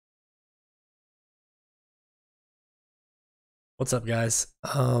What's up, guys?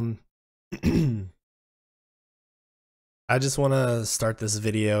 I just want to start this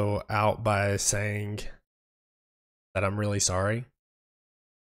video out by saying that I'm really sorry.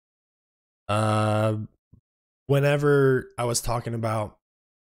 Whenever I was talking about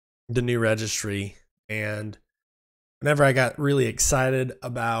the new registry and whenever I got really excited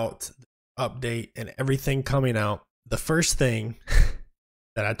about the update and everything coming out, the first thing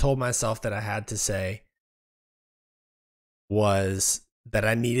that I told myself that I had to say was that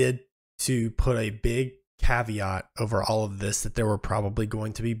I needed to put a big caveat over all of this, that there were probably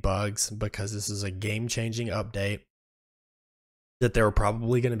going to be bugs because this is a game-changing update, that there were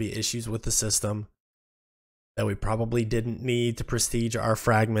probably going to be issues with the system, that we probably didn't need to prestige our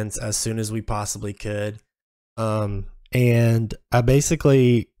fragments as soon as we possibly could. And I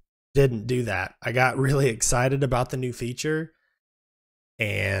basically didn't do that. I got really excited about the new feature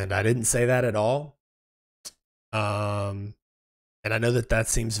and I didn't say that at all. And I know that that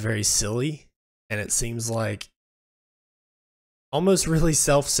seems very silly, and it seems like almost really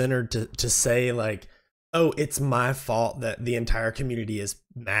self-centered to say like, oh, it's my fault that the entire community is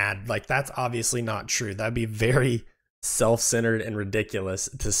mad. Like, that's obviously not true. That'd be very self-centered and ridiculous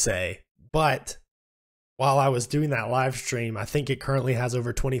to say. But while I was doing that live stream, I think it currently has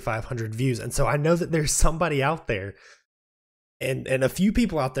over 2,500 views. And so I know that there's somebody out there and a few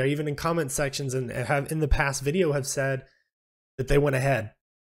people out there, even in comment sections and have in the past video have said that they went ahead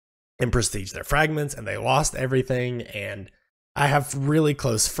and prestiged their fragments and they lost everything. And I have really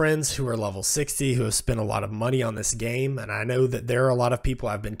close friends who are level 60 who have spent a lot of money on this game. And I know that there are a lot of people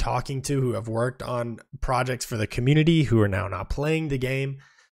I've been talking to who have worked on projects for the community who are now not playing the game.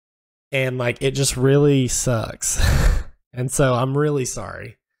 And like, it just really sucks. And so I'm really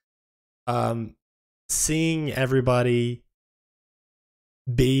sorry. Seeing everybody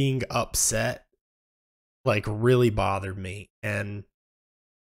being upset like really bothered me, and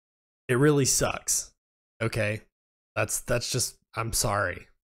it really sucks. Okay, that's just, I'm sorry.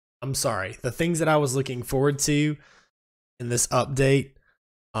 The things that I was looking forward to in this update,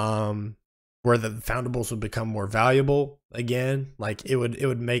 where the foundables would become more valuable again, like it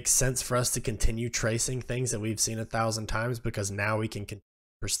would make sense for us to continue tracing things that we've seen 1,000 times, because now we can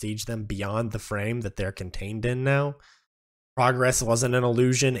prestige them beyond the frame that they're contained in now. Progress wasn't an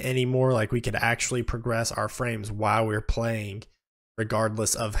illusion anymore. Like, we could actually progress our frames while we're playing,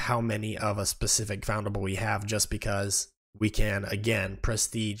 regardless of how many of a specific foundable we have, just because we can, again,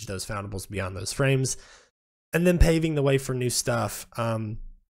 prestige those foundables beyond those frames, and then paving the way for new stuff. I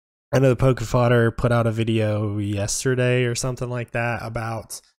know the Poke Fodder put out a video yesterday or something like that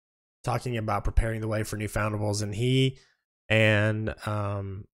about talking about preparing the way for new foundables, and he and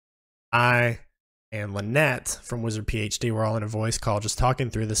I and Lynette from Wizard PhD were all in a voice call just talking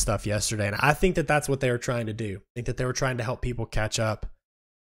through this stuff yesterday. And I think that that's what they were trying to do. I think that they were trying to help people catch up,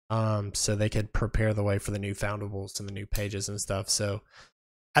 so they could prepare the way for the new foundables and the new pages and stuff. So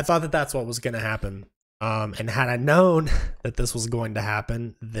I thought that that's what was going to happen. And had I known that this was going to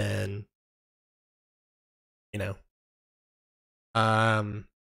happen, then, you know,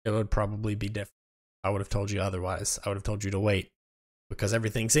 it would probably be different. I would have told you otherwise. I would have told you to wait, because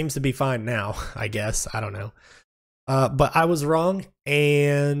everything seems to be fine now, I guess. I don't know. But I was wrong,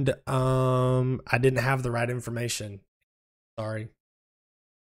 and I didn't have the right information. Sorry.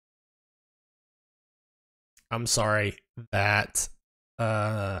 I'm sorry that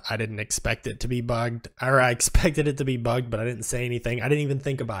I didn't expect it to be bugged. Or I expected it to be bugged, but I didn't say anything. I didn't even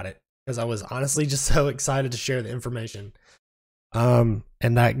think about it, because I was honestly just so excited to share the information. And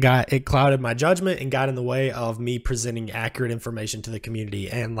it clouded my judgment and got in the way of me presenting accurate information to the community.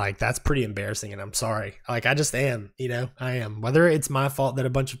 And like, that's pretty embarrassing, and I'm sorry. Like, I just am, you know, I am. Whether it's my fault that a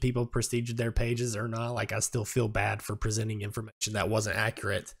bunch of people prestiged their pages or not, like, I still feel bad for presenting information that wasn't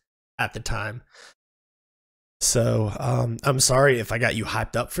accurate at the time. So, I'm sorry if I got you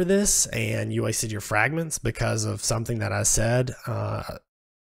hyped up for this and you wasted your fragments because of something that I said. Yeah.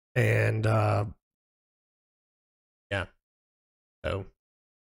 So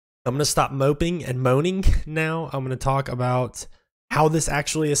I'm going to stop moping and moaning now. I'm going to talk about how this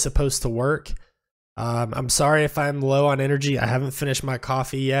actually is supposed to work. I'm sorry if I'm low on energy. I haven't finished my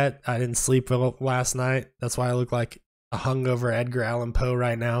coffee yet. I didn't sleep well last night. That's why I look like a hungover Edgar Allan Poe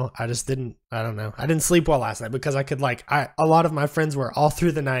right now. I don't know. I didn't sleep well last night because a lot of my friends were all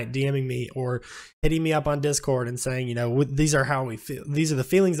through the night DMing me or hitting me up on Discord and saying, you know, these are how we feel. These are the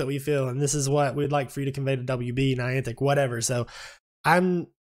feelings that we feel, and this is what we'd like for you to convey to WB, Niantic, whatever. So I'm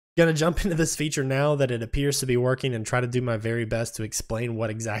going to jump into this feature now that it appears to be working and try to do my very best to explain what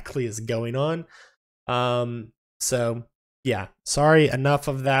exactly is going on. So yeah, sorry, enough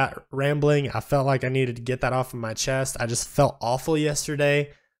of that rambling. I felt like I needed to get that off of my chest. I just felt awful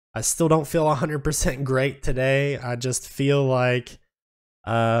yesterday. I still don't feel 100% great today. I just feel like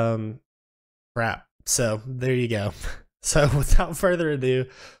crap. So there you go. So without further ado,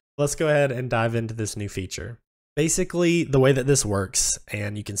 let's go ahead and dive into this new feature. Basically, the way that this works,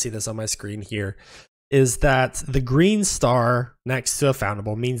 and you can see this on my screen here, is that the green star next to a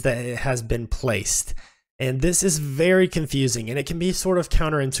foundable means that it has been placed. And this is very confusing, and it can be sort of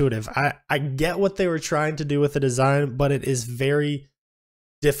counterintuitive. I get what they were trying to do with the design, but it is very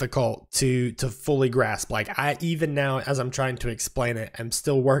difficult to fully grasp. Like, I even now, as I'm trying to explain it, I'm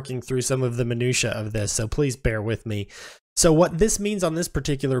still working through some of the minutia of this, so please bear with me. So what this means on this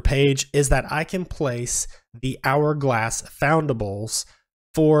particular page is that I can place the hourglass foundables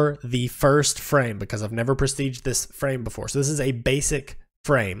for the first frame, because I've never prestiged this frame before. So this is a basic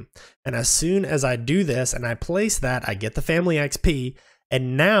frame. And as soon as I do this and I place that, I get the family XP.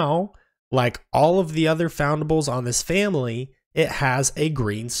 And now, like all of the other foundables on this family, it has a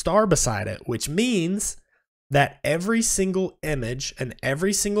green star beside it, which means that every single image and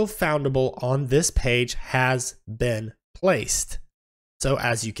every single foundable on this page has been placed. So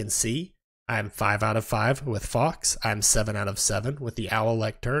as you can see, I'm 5 out of 5 with Fox. I'm 7 out of 7 with the Owl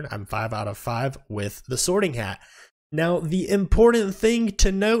Lectern. I'm 5 out of 5 with the Sorting Hat. Now, the important thing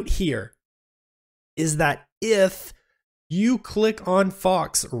to note here is that if you click on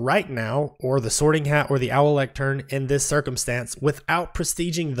Fox right now, or the Sorting Hat or the Owl Lectern in this circumstance, without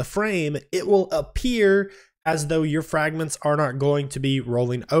prestiging the frame, it will appear as though your fragments are not going to be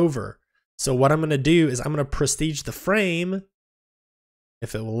rolling over. So what I'm going to do is I'm going to prestige the frame,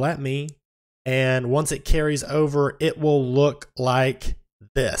 if it will let me, and once it carries over, it will look like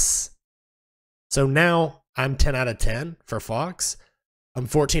this. So now I'm 10 out of 10 for Fox, I'm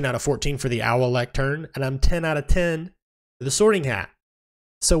 14 out of 14 for the Owl Lectern, and I'm 10 out of 10 for the Sorting Hat.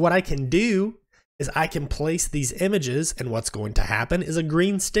 So what I can do is I can place these images, and what's going to happen is a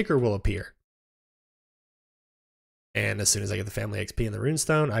green sticker will appear. And as soon as I get the family XP and the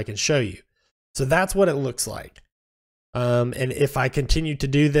runestone, I can show you. So that's what it looks like. And if I continue to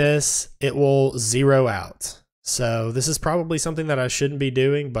do this, it will zero out. So this is probably something that I shouldn't be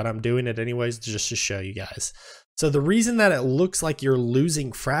doing, but I'm doing it anyways just to show you guys. So the reason that it looks like you're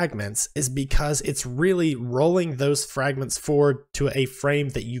losing fragments is because it's really rolling those fragments forward to a frame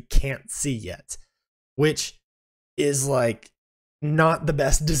that you can't see yet, which is like not the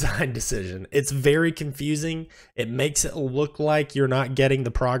best design decision. It's very confusing. It makes it look like you're not getting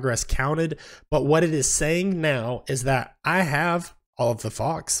the progress counted, but what it is saying now is that I have all of the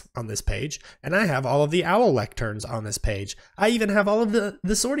Fox on this page, and I have all of the Owl Lecterns on this page. I even have all of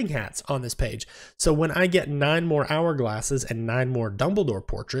the Sorting Hats on this page. So when I get 9 more Hourglasses and 9 more Dumbledore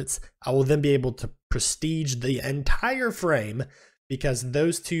portraits, I will then be able to prestige the entire frame, because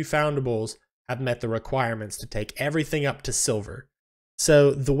those 2 foundables have met the requirements to take everything up to silver.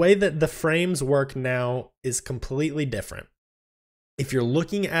 So the way that the frames work now is completely different. If you're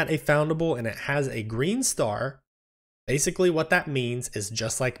looking at a foundable and it has a green star, basically what that means is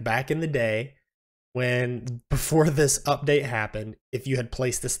just like back in the day when, before this update happened, if you had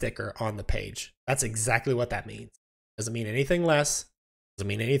placed a sticker on the page. That's exactly what that means. Doesn't mean anything less, doesn't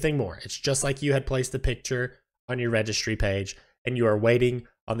mean anything more. It's just like you had placed a picture on your registry page and you are waiting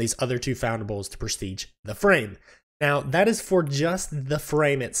on these other 2 foundables to prestige the frame. Now, that is for just the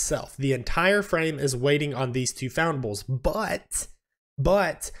frame itself. The entire frame is waiting on these 2 foundables,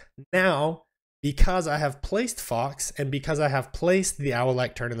 but now, because I have placed Fox and because I have placed the Owl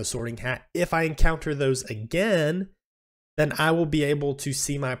Lectern and the Sorting Hat, if I encounter those again, then I will be able to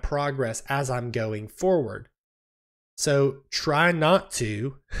see my progress as I'm going forward. So try not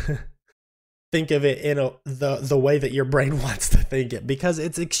to think of it in the way that your brain wants to think it, because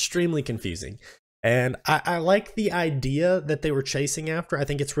it's extremely confusing. And I like the idea that they were chasing after. I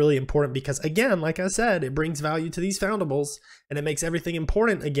think it's really important because, again, like I said, it brings value to these foundables and it makes everything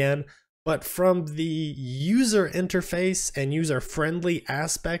important again. But from the user interface and user friendly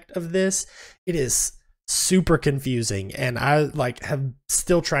aspect of this, it is super confusing. And I have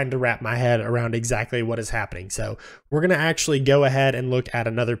still trying to wrap my head around exactly what is happening. So we're going to actually go ahead and look at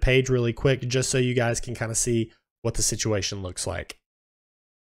another page really quick, just so you guys can kind of see what the situation looks like.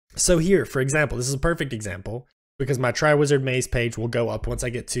 So here, for example, this is a perfect example because my Triwizard Maze page will go up once I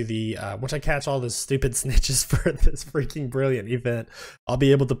get to the, once I catch all the stupid snitches for this freaking brilliant event. I'll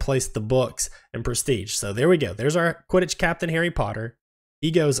be able to place the books and prestige. So there we go. There's our Quidditch Captain Harry Potter. He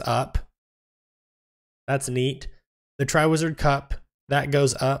goes up. That's neat. The Triwizard Cup, that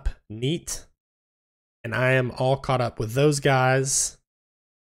goes up. Neat. And I am all caught up with those guys.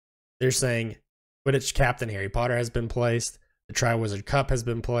 They're saying, Quidditch Captain Harry Potter has been placed. The Triwizard Cup has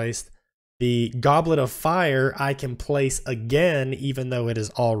been placed. The Goblet of Fire I can place again, even though it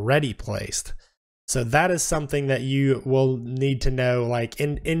is already placed. So that is something that you will need to know, like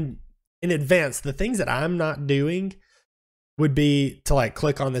in advance. The things that I'm not doing would be to like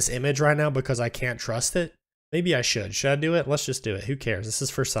click on this image right now because I can't trust it. Maybe I should. Should I do it? Let's just do it. Who cares? This is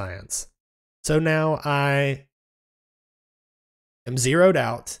for science. So now I am zeroed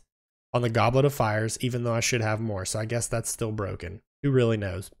out on the Goblet of Fires, even though I should have more. So I guess that's still broken. Who really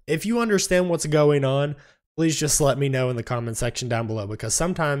knows? If you understand what's going on, please just let me know in the comment section down below, because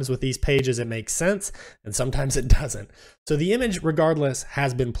sometimes with these pages it makes sense and sometimes it doesn't. So the image, regardless,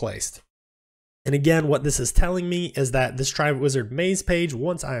 has been placed. And again, what this is telling me is that this Triwizard Maze page,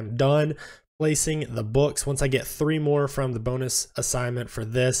 once I am done placing the books, once I get 3 more from the bonus assignment for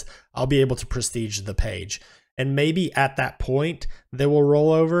this, I'll be able to prestige the page. And maybe at that point, they will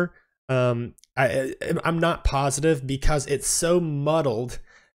roll over. I'm not positive because it's so muddled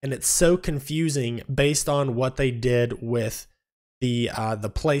and it's so confusing based on what they did with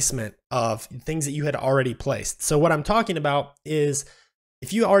the placement of things that you had already placed. So what I'm talking about is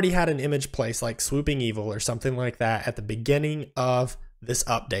if you already had an image placed like Swooping Evil or something like that at the beginning of this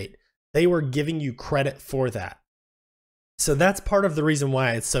update, they were giving you credit for that. So that's part of the reason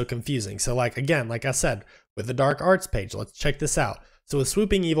why it's so confusing. So like, again, like I said, with the Dark Arts page, let's check this out. So with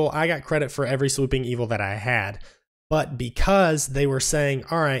Swooping Evil, I got credit for every Swooping Evil that I had. But because they were saying,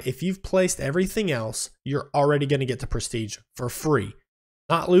 all right, if you've placed everything else, you're already going to get the prestige for free.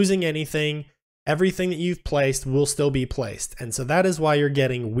 Not losing anything. Everything that you've placed will still be placed. And so that is why you're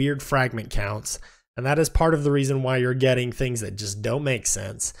getting weird fragment counts. And that is part of the reason why you're getting things that just don't make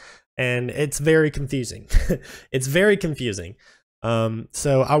sense. And it's very confusing. It's very confusing.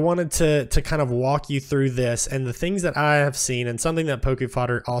 So I wanted to kind of walk you through this and the things that I have seen, and something that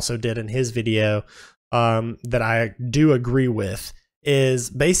PokeFodder also did in his video that I do agree with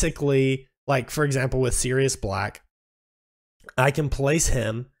is basically, like, for example, with Sirius Black, I can place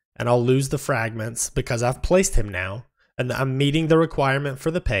him and I'll lose the fragments because I've placed him now and I'm meeting the requirement for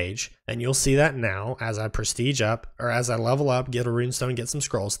the page. And you'll see that now as I prestige up, or as I level up, get a runestone, get some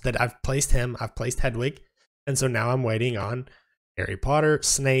scrolls, that I've placed him, I've placed Hedwig. And so now I'm waiting on Harry Potter,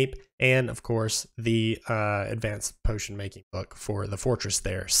 Snape, and of course the advanced potion making book for the fortress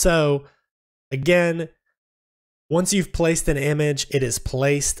there. So again, once you've placed an image, it is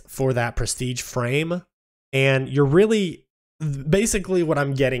placed for that prestige frame. And you're really, basically what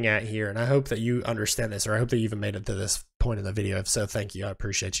I'm getting at here, and I hope that you understand this, or I hope that you even made it to this point in the video. If so, thank you. I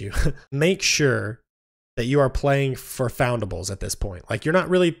appreciate you. Make sure that you are playing for foundables at this point. Like, you're not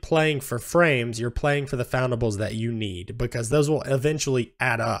really playing for frames, you're playing for the foundables that you need, because those will eventually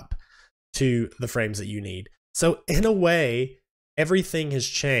add up to the frames that you need. So in a way, everything has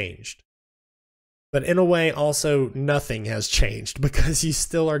changed. But in a way, also nothing has changed, because you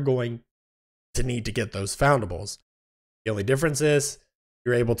still are going to need to get those foundables. The only difference is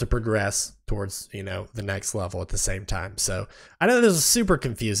you're able to progress towards, you know, the next level at the same time. So I know this is super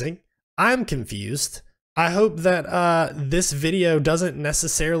confusing. I'm confused. I hope that this video doesn't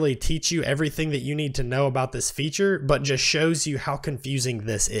necessarily teach you everything that you need to know about this feature, but just shows you how confusing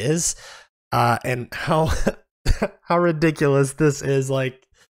this is, and how how ridiculous this is. Like,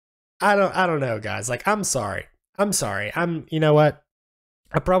 I don't know, guys. Like, I'm sorry. You know what?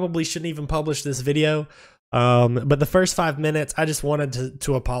 I probably shouldn't even publish this video. But the first 5 minutes, I just wanted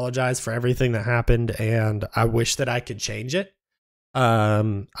to apologize for everything that happened, and I wish that I could change it.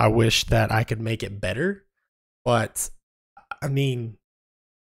 I wish that I could make it better, but I mean,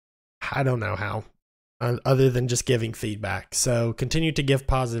 I don't know how, other than just giving feedback. So continue to give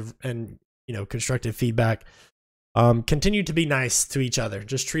positive and, you know, constructive feedback. Continue to be nice to each other.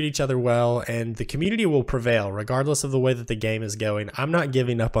 Just treat each other well, and the community will prevail regardless of the way that the game is going. I'm not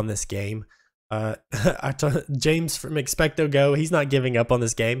giving up on this game. James from Expecto Go, he's not giving up on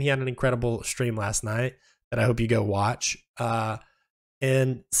this game. He had an incredible stream last night that I hope you go watch.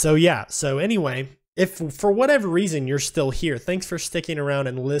 And so, yeah. So anyway, if for whatever reason you're still here, thanks for sticking around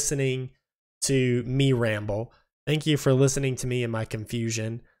and listening to me ramble. Thank you for listening to me and my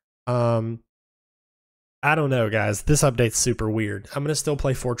confusion. I don't know, guys. This update's super weird. I'm going to still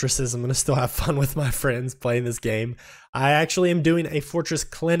play Fortresses. I'm going to still have fun with my friends playing this game. I actually am doing a Fortress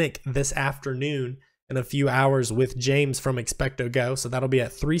Clinic this afternoon in a few hours with James from Expecto Go. So that'll be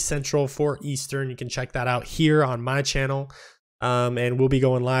at 3 Central, 4 Eastern. You can check that out here on my channel. And we'll be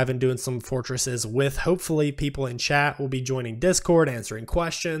going live and doing some Fortresses with hopefully people in chat. We'll be joining Discord, answering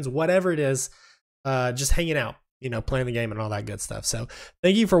questions, whatever it is, just hanging out, you know, playing the game and all that good stuff. So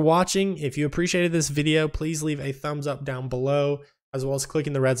thank you for watching. If you appreciated this video, please leave a thumbs up down below. as well as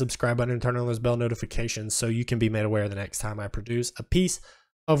clicking the red subscribe button and turning on those bell notifications so you can be made aware the next time I produce a piece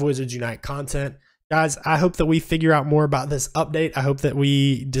of Wizards Unite content. Guys, I hope that we figure out more about this update. I hope that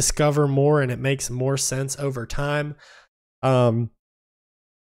we discover more and it makes more sense over time.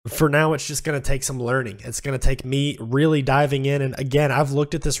 For now, it's just going to take some learning. It's going to take me really diving in. And again, I've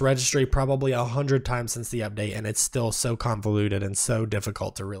looked at this registry probably 100 times since the update, and it's still so convoluted and so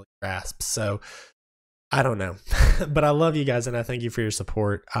difficult to really grasp. So I don't know, but I love you guys and I thank you for your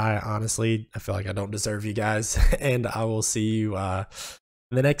support. I feel like I don't deserve you guys, and I will see you in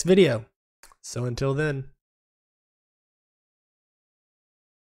the next video. So until then.